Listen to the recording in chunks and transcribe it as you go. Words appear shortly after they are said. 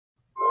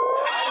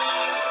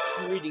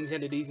Greetings,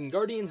 entities and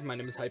guardians. My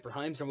name is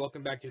HyperHimes, and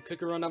welcome back to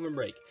Cookieland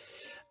OvenBreak.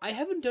 I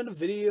haven't done a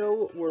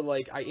video where,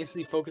 I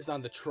instantly focus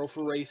on the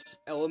trophy race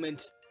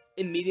element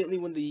immediately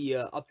when the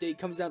update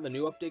comes out, the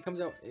new update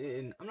comes out,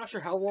 and I'm not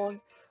sure how long,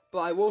 but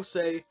I will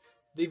say,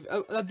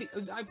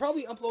 I'm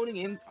probably uploading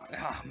in,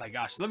 oh my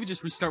gosh, let me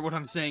just restart what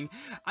I'm saying.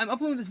 I'm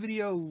uploading this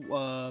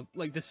video,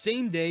 the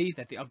same day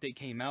that the update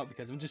came out,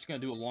 because I'm just going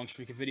to do a long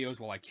streak of videos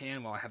while I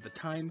have the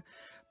time,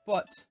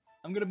 but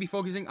I'm going to be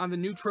focusing on the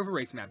new trophy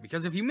race map,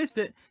 because if you missed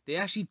it, they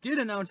actually did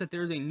announce that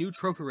there's a new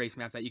trophy race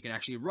map that you can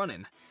actually run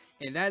in,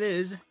 and that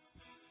is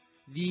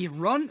the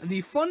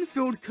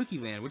fun-filled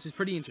Cookieland, which is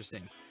pretty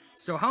interesting.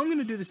 So how I'm going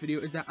to do this video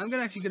is that I'm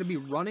actually going to be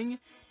running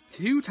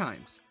 2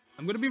 times.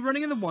 I'm going to be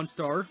running in the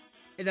 1-star,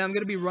 and then I'm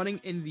going to be running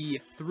in the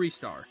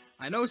 3-star.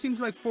 I know it seems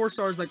like 4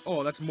 stars,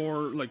 oh, that's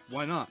more,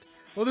 why not?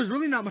 Well, there's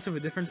really not much of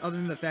a difference other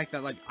than the fact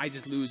that, I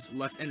just lose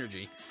less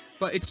energy.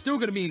 But it's still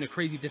going to be in a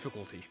crazy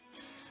difficulty.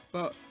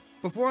 But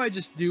before I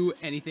just do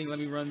anything, let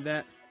me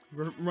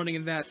running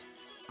in that.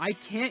 I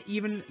can't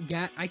even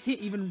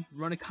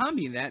run a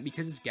combi in that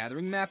because it's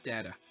gathering map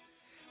data.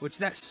 Which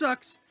that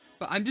sucks,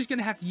 but I'm just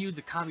gonna have to use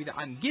the combi that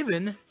I'm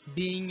given,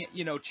 being,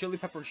 chili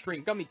pepper and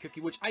string gummy cookie,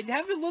 which I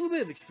have a little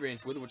bit of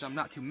experience with, which I'm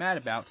not too mad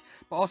about.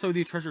 But also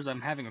the treasures I'm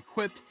having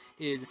equipped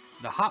is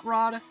the hot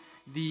rod,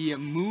 the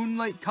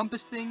moonlight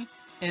compass thing,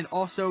 and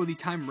also the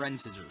time wren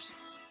scissors.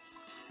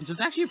 And so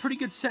it's actually a pretty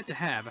good set to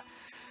have.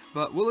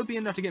 But will it be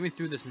enough to get me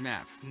through this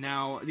map?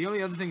 Now, the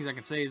only other things I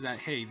can say is that,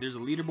 hey, there's a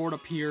leaderboard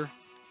up here.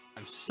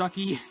 I'm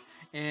sucky.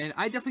 And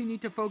I definitely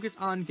need to focus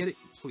on getting...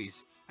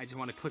 Please, I just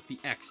want to click the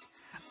X.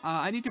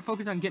 I need to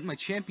focus on getting my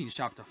champion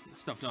shop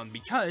stuff done,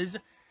 because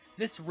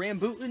this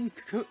Rambutan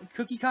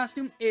cookie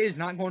costume is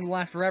not going to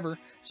last forever.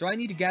 So I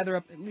need to gather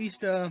up at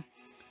least, what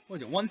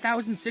is it,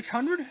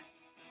 1,600?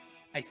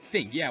 I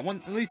think, yeah,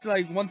 at least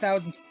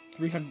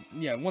 1,300,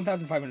 yeah,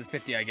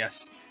 1,550, I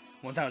guess.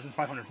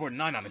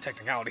 1,549 on the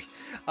technicality.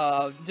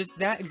 Just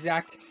that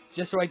exact,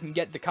 just so I can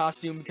get the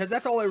costume, because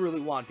that's all I really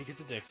want, because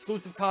it's an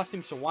exclusive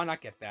costume, so why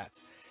not get that?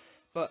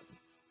 But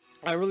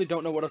I really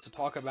don't know what else to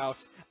talk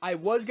about. I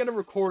was going to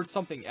record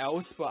something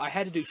else, but I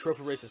had to do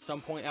trophy race at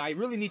some point, and I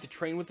really need to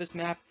train with this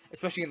map,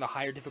 especially in the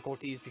higher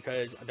difficulties,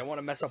 because I don't want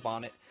to mess up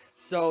on it.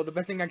 So the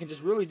best thing I can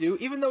just really do,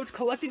 even though it's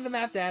collecting the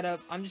map data,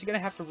 I'm just going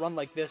to have to run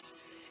like this,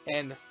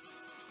 and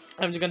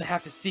I'm just going to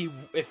have to see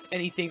if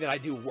anything that I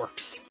do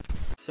works.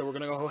 So we're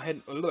gonna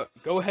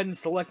go ahead and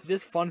select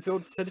this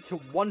fun-filled, set it to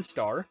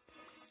 1-star,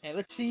 and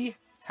let's see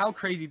how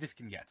crazy this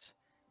can get.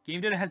 Game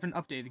data has been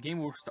updated. The game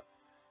will start.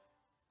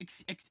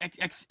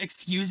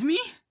 Excuse me?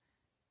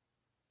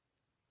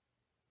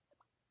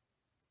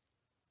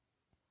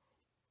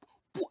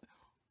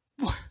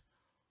 What?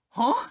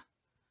 Huh?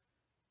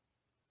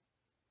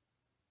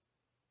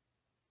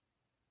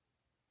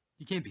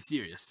 You can't be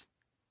serious.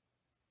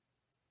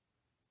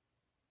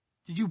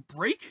 Did you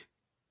break?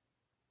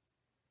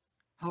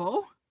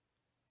 Hello?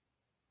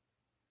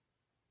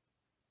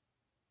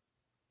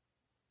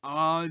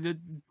 I'm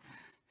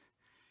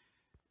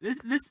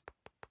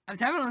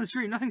tapping on the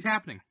screen, nothing's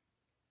happening.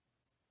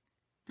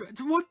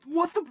 What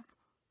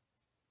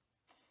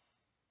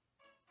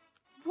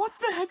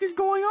the heck is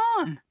going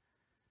on?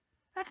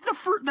 That's the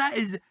first, that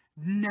is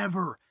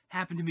never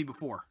happened to me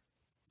before.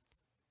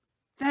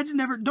 That's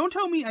never, don't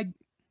tell me I'm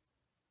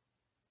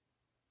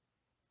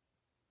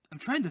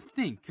trying to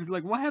think, because,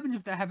 what happens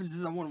if that happens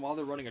to someone while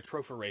they're running a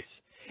trophy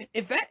race?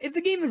 If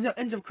the game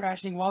ends up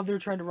crashing while they're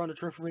trying to run a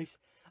trophy race,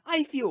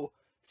 I feel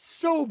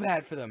so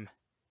bad for them.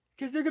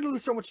 Because they're going to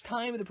lose so much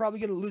time, and they're probably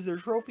going to lose their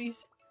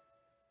trophies.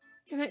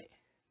 Can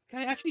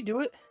I actually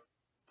do it?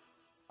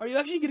 Are you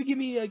actually going to give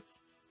me,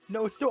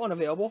 no, it's still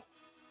unavailable.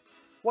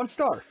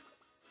 1-star.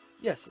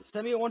 Yes,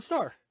 send me a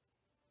 1-star.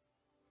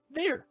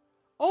 There.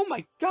 Oh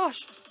my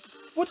gosh.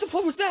 What the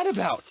fuck was that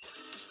about?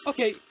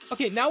 Okay,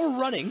 now we're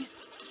running.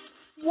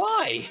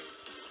 Why?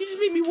 You just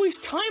made me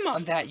waste time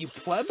on that, you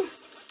pleb.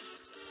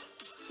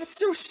 That's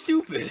so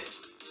stupid.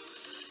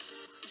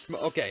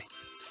 Okay,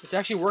 let's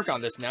actually work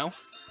on this now.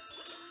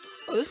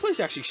 Oh, this place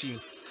actually seems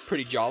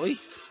pretty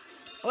jolly.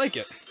 I like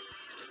it.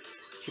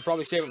 Should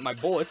probably save up my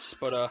bullets,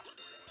 but,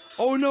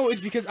 oh no, it's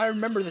because I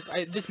remember this.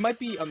 This might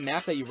be a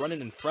map that you run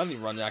in friendly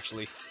run,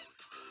 actually.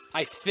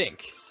 I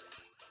think.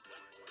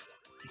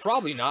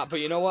 Probably not, but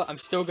you know what? I'm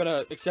still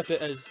gonna accept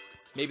it as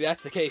maybe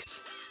that's the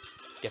case.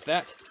 Get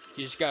that?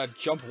 You just gotta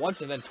jump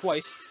once and then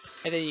twice,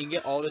 and then you can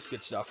get all this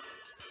good stuff.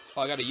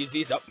 Oh, I gotta use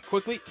these up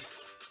quickly.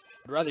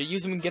 I'd rather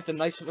use them and get the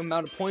nice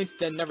amount of points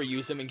than never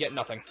use them and get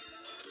nothing.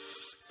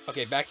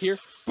 Okay, back here.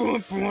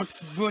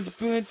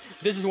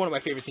 This is one of my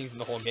favorite things in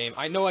the whole game.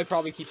 I know I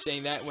probably keep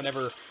saying that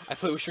whenever I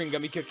play with String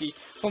Gummy Cookie,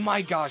 but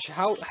my gosh,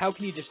 how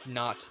can you just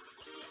not?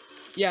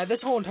 Yeah,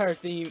 this whole entire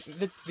theme,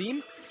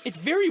 it's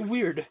very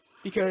weird,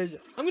 because,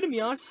 I'm gonna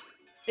be honest,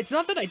 it's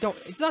not that I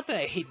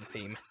hate the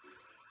theme,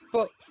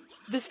 but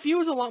this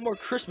feels a lot more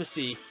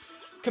Christmassy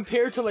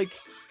compared to,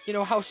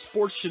 how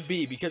sports should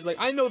be, because,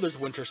 I know there's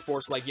winter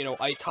sports,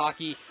 ice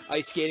hockey,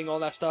 ice skating, all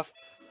that stuff,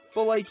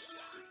 but,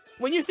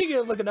 when you're thinking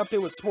of, an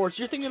update with sports,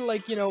 you're thinking,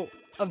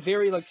 a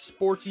very, like,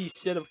 sporty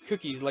set of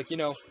cookies, like, you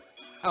know,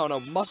 I don't know,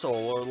 mussel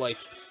or, like,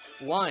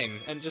 lime,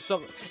 and just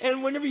some,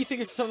 and whenever you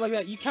think of something like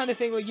that, you kind of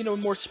think, like, you know,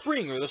 more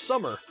spring or the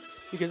summer,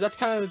 because that's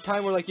kind of the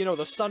time where, like, you know,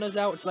 the sun is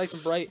out, it's nice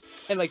and bright,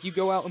 and, like, you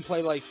go out and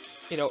play, like,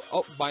 you know,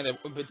 oh, by the,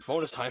 it's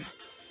bonus time,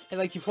 and,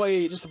 like, you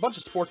play just a bunch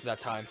of sports at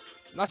that time.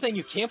 I'm not saying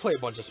you can't play a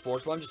bunch of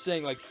sports, but I'm just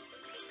saying, like,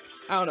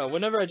 I don't know,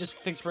 whenever I just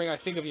think spring, I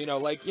think of, you know,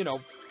 like, you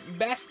know,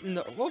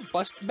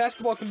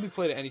 basketball can be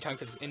played at any time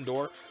because it's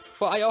indoor,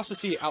 but I also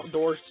see it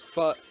outdoors,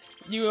 but,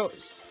 you know,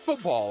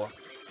 football,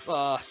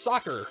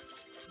 soccer,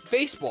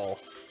 baseball,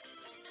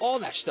 all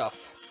that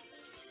stuff.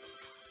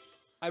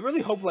 I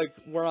really hope, like,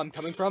 where I'm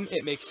coming from,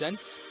 it makes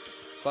sense,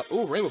 but,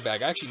 ooh, rainbow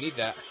bag, I actually need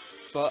that,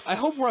 but I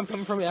hope where I'm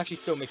coming from, it actually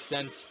still makes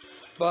sense,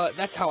 but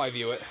that's how I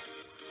view it.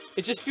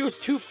 It just feels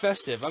too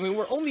festive. I mean,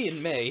 we're only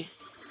in May,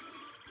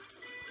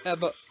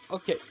 but,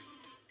 okay,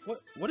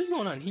 what is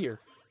going on here?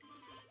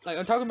 Like,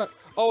 I'm talking about,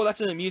 oh,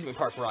 that's an amusement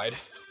park ride.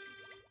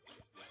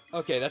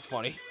 Okay, that's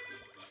funny.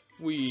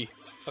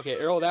 Okay,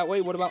 arrow that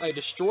way. What about I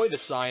destroy the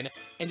sign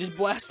and just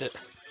blast it?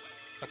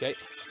 Okay.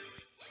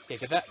 Okay,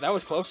 get that. That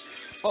was close.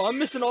 Oh, I'm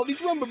missing all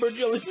these Rumble Bird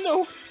jellies.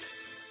 No!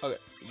 Okay,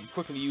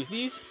 quickly use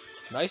these.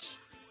 Nice.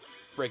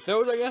 Break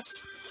those, I guess.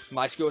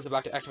 My skill is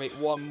about to activate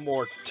one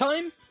more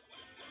time.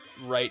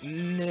 Right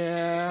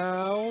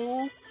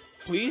now.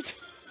 Please.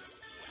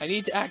 I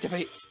need to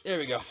activate. There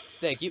we go.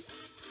 Thank you.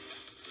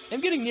 I'm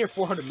getting near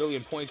 400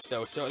 million points,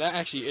 though, so that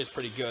actually is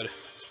pretty good.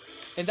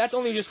 And that's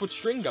only just with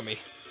String Gummy.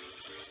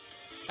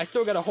 I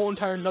still got a whole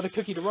entire another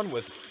cookie to run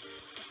with.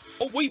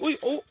 Oh, wait,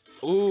 oh!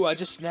 Ooh, I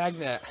just snagged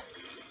that.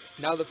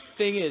 Now the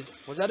thing is,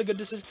 was that a good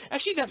decision?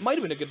 Actually, that might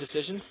have been a good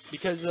decision,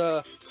 because,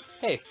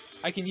 hey,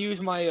 I can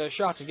use my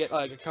shots and get,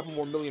 like, a couple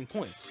more million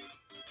points.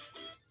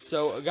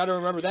 So, I gotta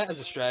remember that as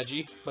a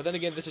strategy, but then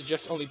again, this is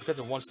just only because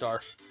of 1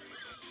 star.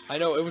 I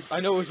know it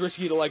was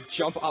risky to, like,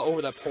 jump out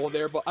over that pole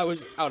there, but I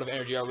was out of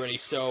energy already,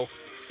 so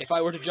if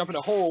I were to jump in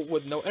a hole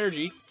with no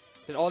energy,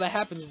 then all that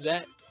happens is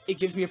that it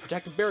gives me a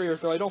protective barrier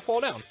so I don't fall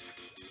down.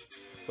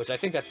 Which I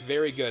think that's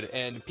very good,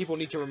 and people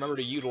need to remember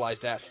to utilize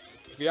that.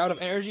 If you're out of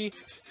energy,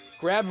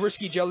 grab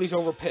risky jellies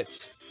over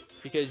pits,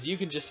 because you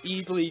can just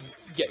easily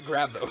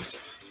grab those.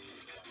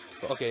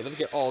 Okay, let's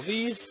get all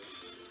these.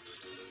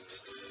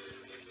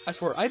 I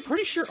swear, I'm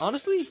pretty sure,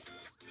 honestly,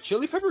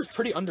 Chili Pepper is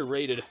pretty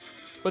underrated.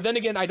 But then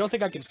again, I don't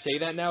think I can say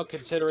that now,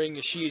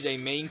 considering she's a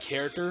main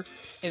character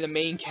in the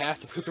main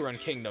cast of Cookieland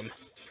Kingdom.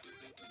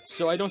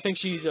 So I don't think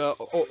she's,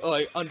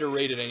 like,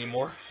 underrated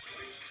anymore.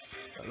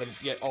 Let me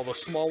get all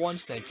those small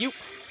ones, thank you.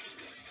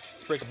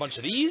 Let's break a bunch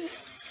of these.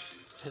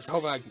 Just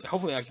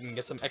hopefully I can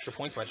get some extra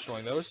points by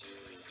destroying those.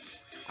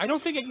 I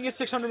don't think I can get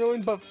 600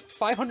 million, but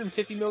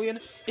 550 million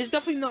is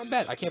definitely not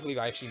bad. I can't believe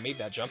I actually made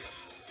that jump.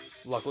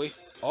 Luckily.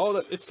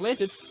 Oh, it's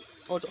slanted.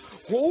 Oh, it's...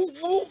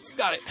 Whoa,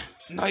 got it.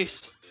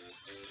 Nice.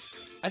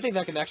 I think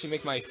that can actually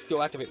make my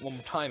skill activate one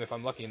more time if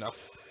I'm lucky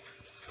enough.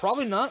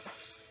 Probably not,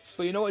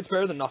 but you know what? It's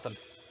better than nothing.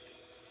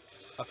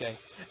 Okay.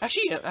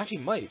 Actually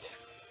might.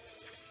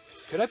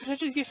 Could I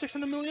potentially get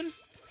 600 million?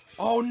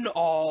 Oh, no.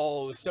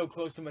 Oh, so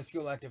close to my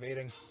skill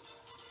activating.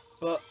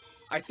 But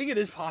I think it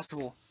is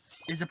possible.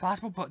 Is it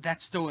possible? But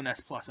that's still an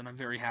S+, and I'm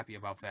very happy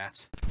about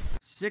that.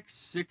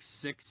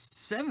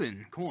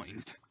 6,667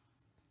 coins.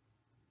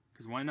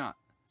 Because why not?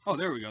 Oh,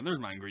 there we go. There's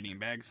my ingredient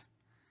bags.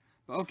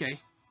 But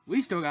okay.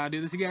 We still gotta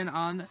do this again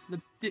on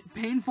the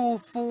painful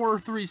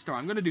 3-star.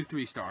 I'm gonna do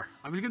 3-star.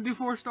 I was gonna do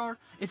 4-star.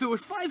 If it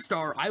was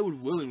 5-star, I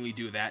would willingly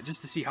do that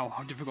just to see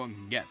how difficult it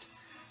can get.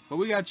 But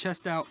we gotta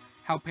test out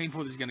how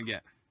painful this is gonna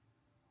get.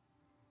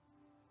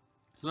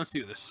 So let's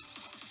do this.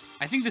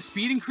 I think the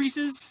speed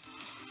increases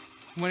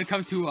when it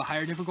comes to a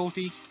higher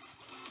difficulty.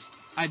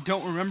 I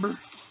don't remember,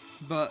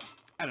 but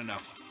I don't know.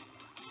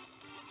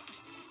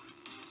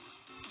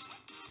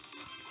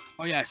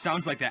 Oh yeah, it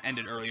sounds like that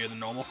ended earlier than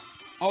normal.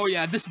 Oh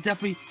yeah, this is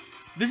definitely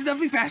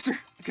faster,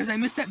 because I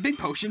missed that big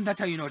potion. That's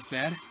how you know it's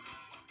bad.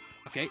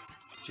 Okay,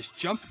 just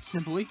jump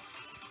simply.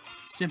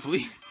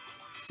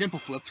 Simple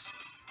flips.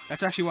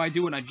 That's actually what I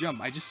do when I jump.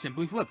 I just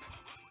simply flip.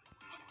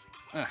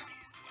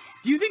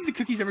 Do you think the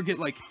cookies ever get,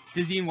 like,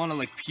 dizzy and want to,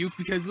 like, puke?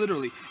 Because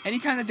literally,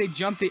 anytime that they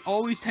jump, they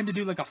always tend to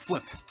do, like, a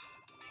flip.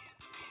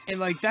 And,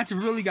 like, that's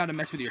really got to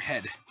mess with your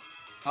head.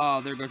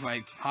 Oh, there goes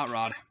my hot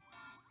rod.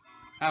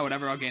 Ah,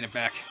 whatever, I'll gain it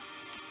back.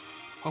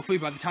 Hopefully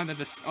by the time that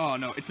this... Oh,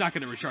 no, it's not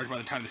going to recharge by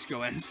the time the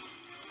skill ends.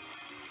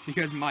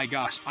 Because, my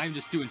gosh, I'm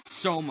just doing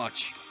so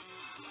much.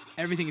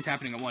 Everything is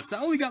happening at once.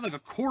 That only got, like, a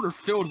quarter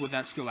filled with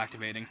that skill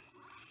activating.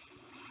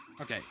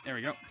 Okay, there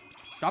we go.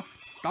 Stop.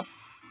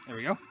 There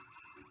we go.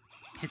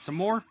 Hit some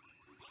more.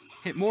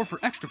 Hit more for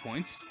extra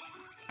points.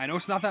 I know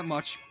it's not that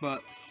much,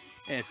 but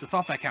it's the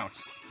thought that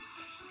counts.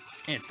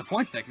 And it's the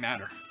points that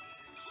matter.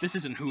 This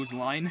isn't whose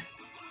line,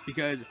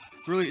 because,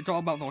 really, it's all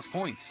about those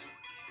points.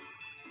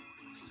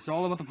 It's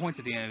all about the points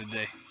at the end of the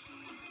day.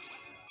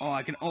 Oh,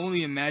 I can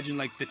only imagine,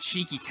 like, the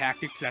cheeky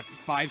tactics that the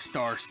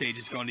 5-star stage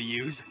is going to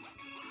use.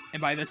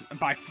 And by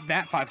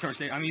that 5-star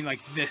stage, I mean, like,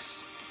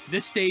 this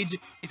stage,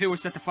 if it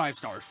was set to 5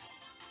 stars.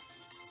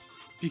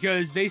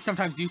 because they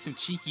sometimes use some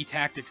cheeky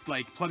tactics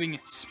like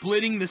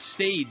splitting the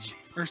stage.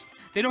 Or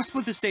they don't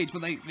split the stage,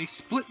 but they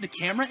split the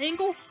camera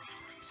angle,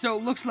 so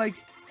it looks like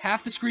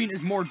half the screen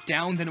is more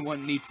down than what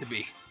it needs to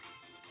be.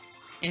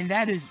 And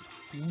that is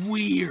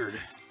weird.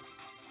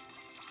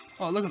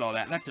 Oh, look at all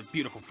that. That's a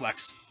beautiful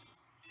flex.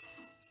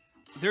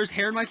 There's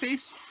hair in my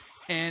face,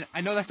 and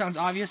I know that sounds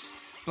obvious,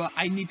 but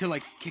I need to,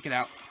 like, kick it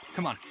out.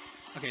 Come on.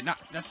 Okay,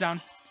 that's down.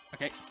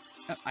 Okay.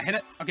 I hit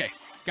it. Okay.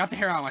 Got the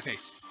hair out of my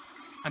face.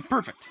 I'm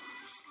perfect.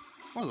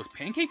 What are those,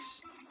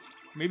 pancakes?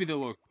 Maybe they're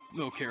little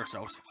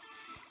carousels.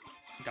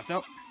 Got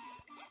that.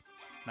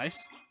 Nice.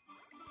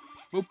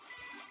 Boop.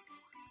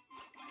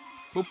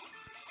 Boop.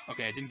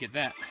 Okay, I didn't get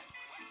that.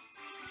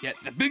 Get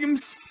the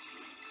bigums.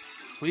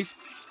 Please.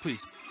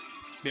 Please.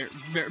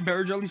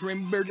 Bear jellies,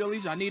 rainbow bear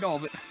jellies. I need all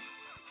of it.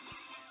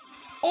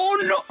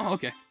 Oh, no!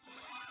 Okay.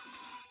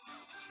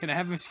 Can I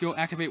have my skill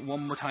activate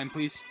one more time,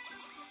 please?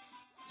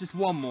 Just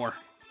one more.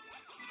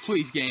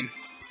 Please, game.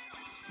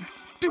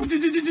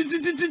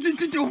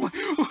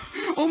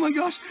 Oh my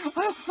gosh!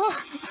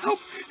 Help!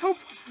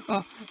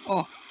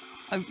 Help!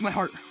 My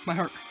heart.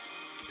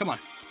 Come on,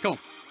 go.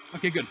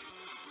 Okay, good.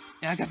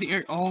 Yeah, I got the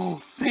air.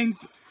 Oh, thank.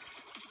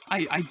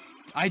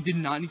 I did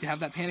not need to have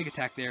that panic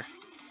attack there.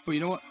 But you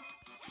know what?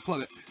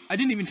 Plug it. I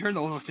didn't even turn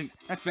all those things.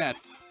 That's bad.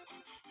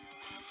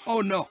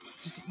 Oh no!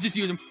 Just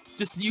use them.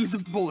 Just use the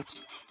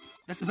bullets.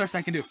 That's the best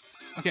I can do.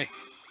 Okay.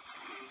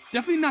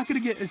 Definitely not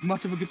gonna get as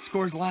much of a good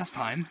score as last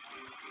time.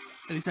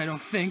 At least I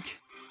don't think.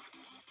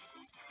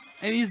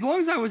 I mean, as long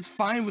as I was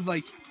fine with,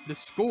 like, the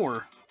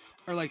score,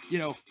 or, like, you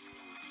know,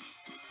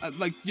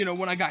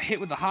 when I got hit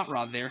with the hot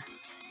rod there,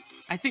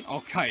 I think,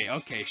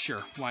 okay,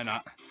 sure, why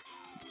not?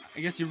 I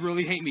guess you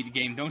really hate me, the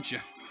game, don't you?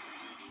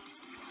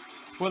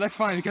 Well, that's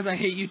fine, because I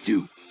hate you,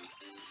 too.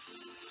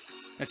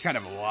 That's kind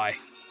of a lie.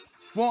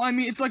 Well, I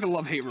mean, it's like a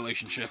love-hate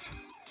relationship.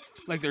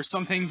 Like, there's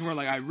some things where,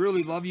 like, I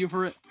really love you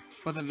for it,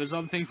 but then there's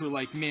other things where,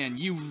 like, man,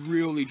 you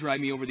really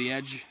drive me over the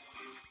edge.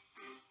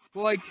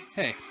 Well, like,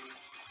 hey,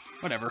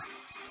 whatever.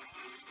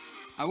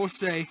 I will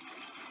say,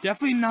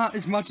 definitely not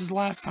as much as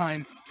last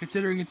time,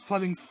 considering it's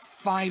plugging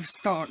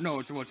 5-star. No,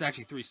 it's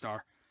actually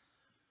 3-star.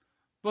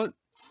 But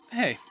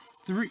hey,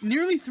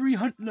 nearly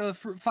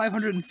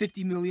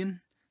 550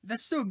 million.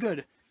 That's still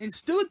good, and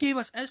still it gave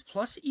us S+.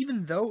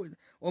 Even though,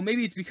 well,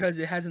 maybe it's because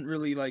it hasn't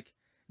really like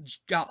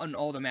gotten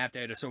all the map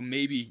data. So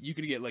maybe you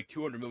could get like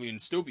 200 million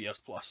and still be S+.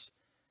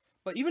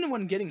 But even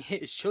when getting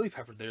hit is Chili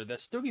Pepper there,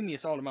 that still gave me a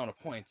solid amount of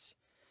points.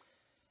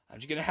 I'm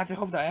just gonna have to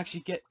hope that I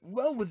actually get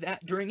well with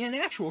that during an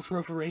actual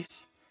trophy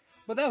race.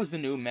 But that was the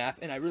new map,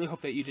 and I really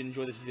hope that you did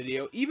enjoy this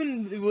video.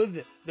 Even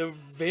with the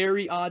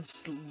very odd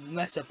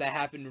mess up that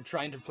happened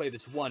trying to play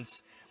this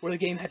once, where the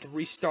game had to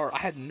restart, I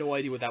had no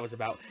idea what that was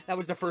about. That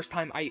was the first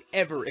time I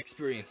ever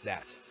experienced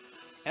that.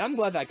 And I'm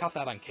glad that I caught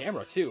that on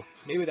camera, too.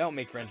 Maybe that'll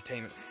make for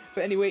entertainment.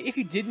 But anyway, if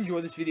you did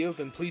enjoy this video,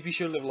 then please be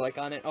sure to leave a like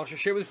on it. Also,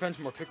 share with friends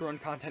for more Cooker Run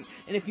content.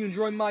 And if you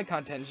enjoy my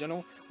content in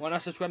general, why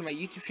not subscribe to my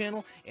YouTube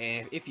channel?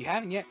 And if you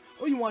haven't yet,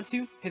 or you want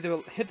to, hit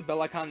the bell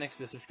icon next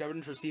to the subscribe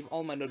button to receive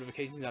all my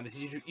notifications on this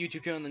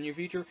YouTube channel in the near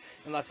future.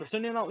 And last but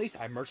certainly not least,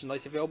 I have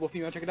merchandise available if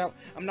you want to check it out.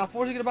 I'm not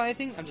forcing you to buy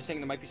anything. I'm just saying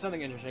there might be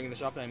something interesting in the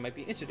shop that I might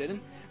be interested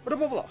in. But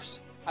above all else,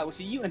 I will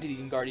see you entities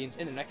and guardians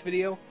in the next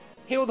video.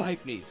 Hail the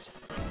Hypenese!